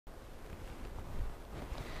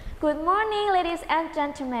Good morning, ladies and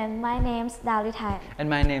gentlemen. My name is Thailand. And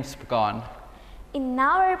my name is Pagon. In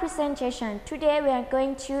our presentation, today we are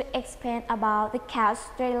going to explain about the cat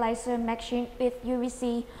sterilizer machine with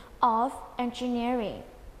UVC of engineering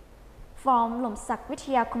from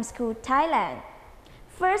LomsakWittayakhom School, Thailand.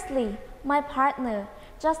 Firstly, my partner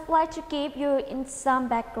just like to give you in some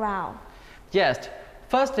background. Yes,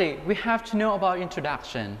 firstly, we have to know about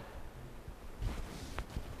introduction.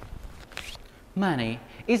 Money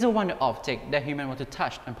is a wonder object that humans want to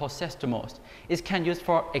touch and possess the most. It can be used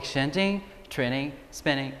for exchanging, trading,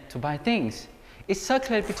 spending to buy things. It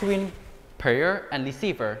circulates between payer and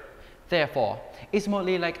receiver. Therefore, it's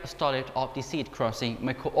mostly like a storage of disease-causing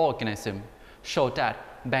microorganisms. Show that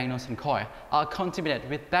banknotes and coins are contaminated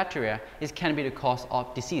with bacteria. It can be the cause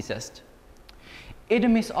of diseases. In the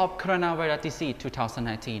midst of coronavirus disease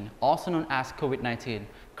 2019, also known as COVID-19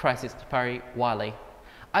 crisis very widely,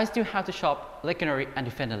 I still have to shop legally and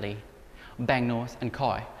defendedly. Banknotes and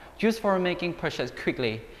coins used for making purchase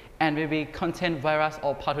quickly and maybe contain virus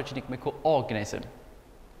or pathogenic microorganism.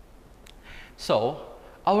 So,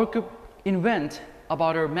 our group invent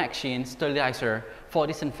about a machine sterilizer for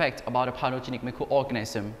disinfect about a pathogenic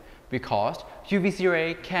microorganism because UVC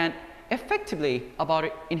ray can effectively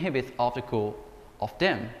inhibit of the growth of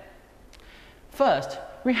them. First,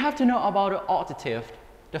 we have to know about the objective.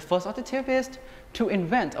 The first objective is to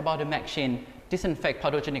invent about the machine disinfect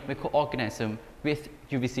pathogenic microorganism with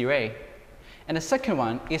UVC ray. And the second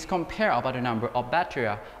one is compare about the number of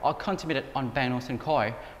bacteria are contaminated on banknotes and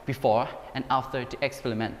coins before and after the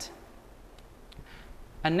experiment.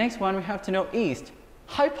 And next one we have to know is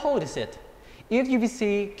hypothesis. If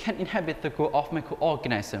UVC can inhibit the growth of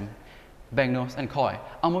microorganisms, banknotes and coins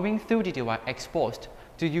are moving through the device exposed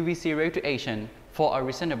to UVC radiation for a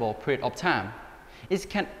reasonable period of time. It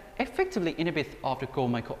can effectively inhibit of the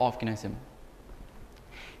growth microorganism.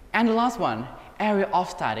 And the last one, area of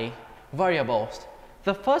study, variables.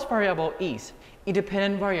 The first variable is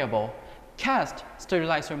independent variable, cast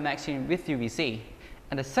sterilizer machine with UVC.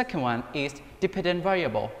 And the second one is dependent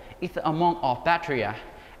variable, it's the amount of bacteria.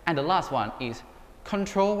 And the last one is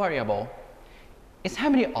control variable. It's how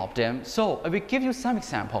many of them, so I will give you some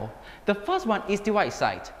example. The first one is device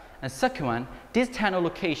site. And the second one, distance or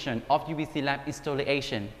location of UVC lamp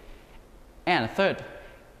installation. And third,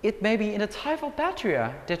 it may be in the type of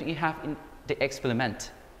bacteria that we have in the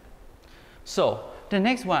experiment. So the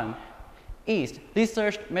next one is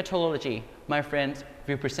research methodology. My friends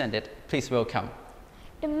will present it. Please welcome.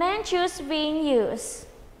 The main tools being used: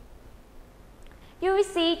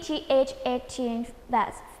 UVC TH18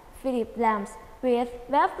 batch Philip lamps with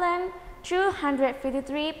wavelength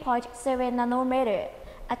 253.7 nanometer,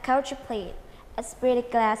 a culture plate, a spray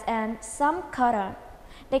glass, and some cotton.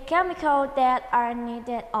 The chemicals that are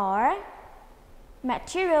needed are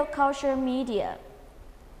material culture media,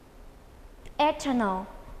 ethanol,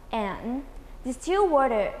 and distilled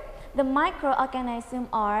water. The microorganisms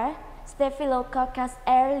are Staphylococcus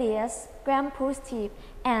aureus gram-positive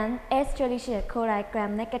and Escherichia coli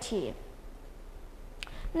gram-negative.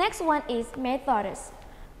 Next one is methods.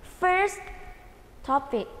 First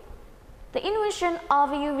topic, the invention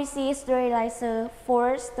of a UVC sterilizer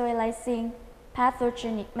for sterilizing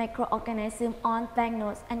pathogenic microorganisms on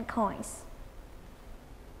banknotes and coins.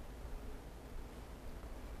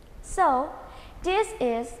 So, this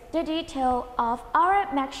is the detail of our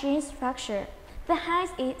machine structure. The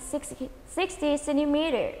height is 60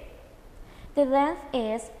 cm. The length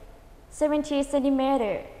is 70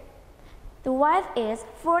 cm. The width is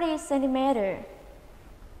 40 cm.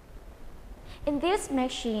 In this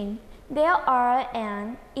machine, there are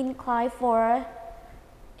an incline for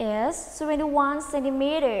is 71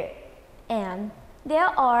 cm and there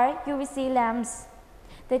are UVC lamps.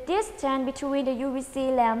 The distance between the UVC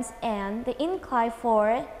lamps and the incline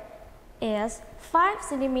for is 5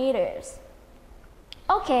 cm.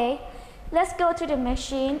 Okay, let's go to the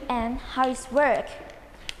machine and how it works.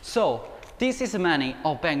 So this is the money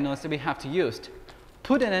of banknotes that we have to use.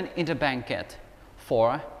 Put it in the blanket.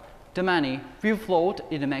 For the money will float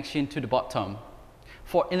in the machine to the bottom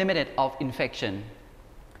for eliminate of infection.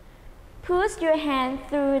 Push your hand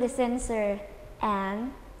through the sensor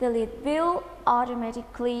and the lid will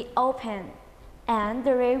automatically open and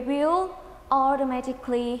the ray will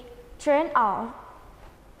automatically turn off.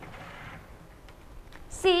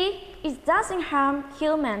 See, it doesn't harm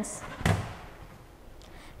humans.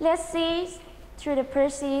 Let's see through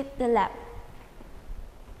the lab.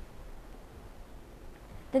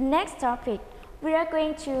 The next topic we are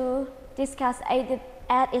going to discuss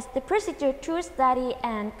is the procedure to study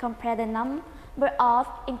and compare the number of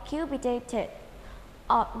incubated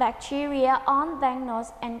of bacteria on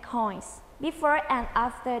banknotes and coins before and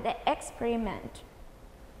after the experiment.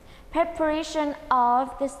 Preparation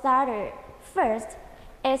of the starter. First,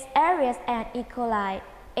 SESERI and E. coli,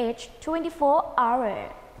 aged 24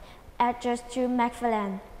 hours. Adjust to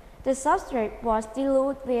Macfarlane. The substrate was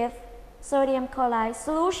diluted with sodium chloride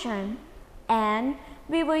solution, and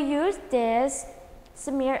we will use this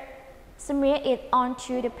smear it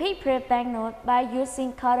onto the paper banknote by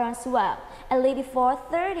using cotton swab and leave it for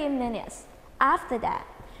 30 minutes. After that,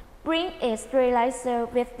 bring a sterilizer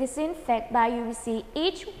with disinfect by UVC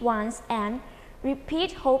each once and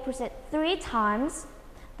repeat whole process 3 times.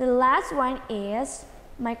 The last one is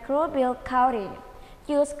microbial coating.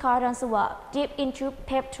 Use cotton swab, dip into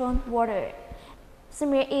peptone water,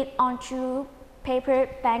 smear it onto paper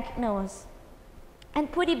banknotes,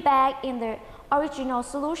 and put it back in the original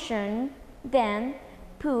solution. Then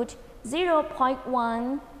put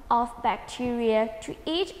 0.1 of bacteria to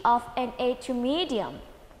each of Na to medium.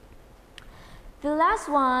 The last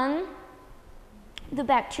one, the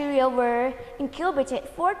bacteria were incubated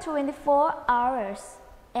for 24 hours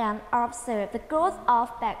and observe the growth of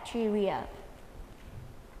bacteria.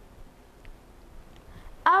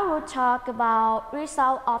 I will talk about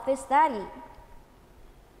results of the study.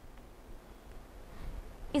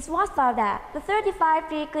 It was found that the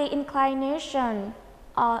 35-degree inclination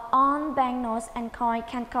on banknotes and coins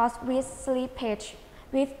can cause wrist slippage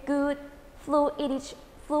with good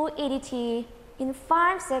fluidity in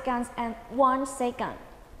 5 seconds and 1 second,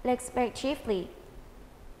 respectively.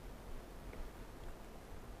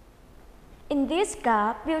 In this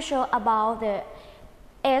graph, we'll show about the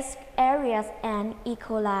SESERI and E.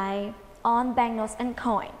 coli on banknotes and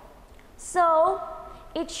coins. So,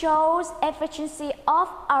 it shows efficiency of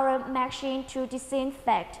our machine to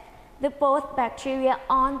disinfect the both bacteria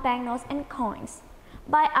on banknotes and coins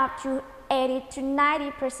by up to 80 to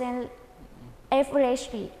 90%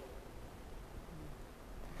 averagely.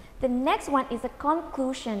 The next one is the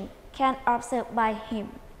conclusion can observe by him.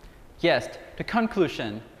 Yes, the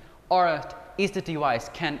conclusion or is the device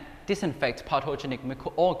can disinfect pathogenic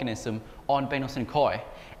microorganisms on banknotes and coins,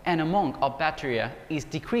 and amount of bacteria is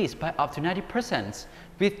decreased by up to 90%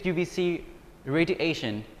 with UVC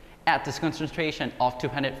radiation at this concentration of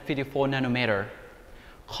 254 nanometer.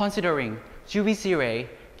 Considering UVC ray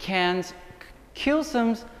can kill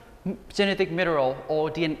some genetic material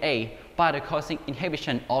or DNA by the causing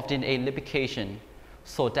inhibition of DNA replication,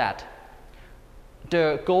 so that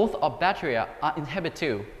the growth of bacteria are inhibited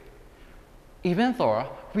too. Even though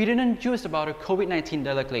we didn't use about COVID-19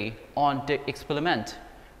 directly on the experiment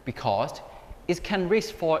because it can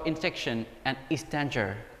risk for infection and is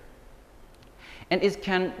danger. And it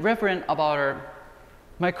can reference about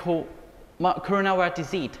coronavirus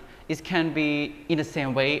disease. It can be in the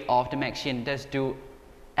same way of the machine that do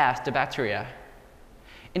as the bacteria.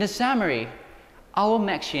 In the summary, our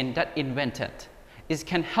machine that invented it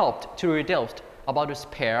can help to reduce about the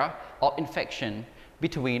spread of infection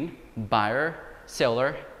between buyer,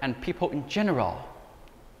 seller, and people in general.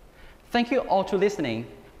 Thank you all for listening.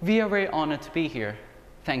 We are very honored to be here.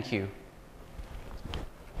 Thank you.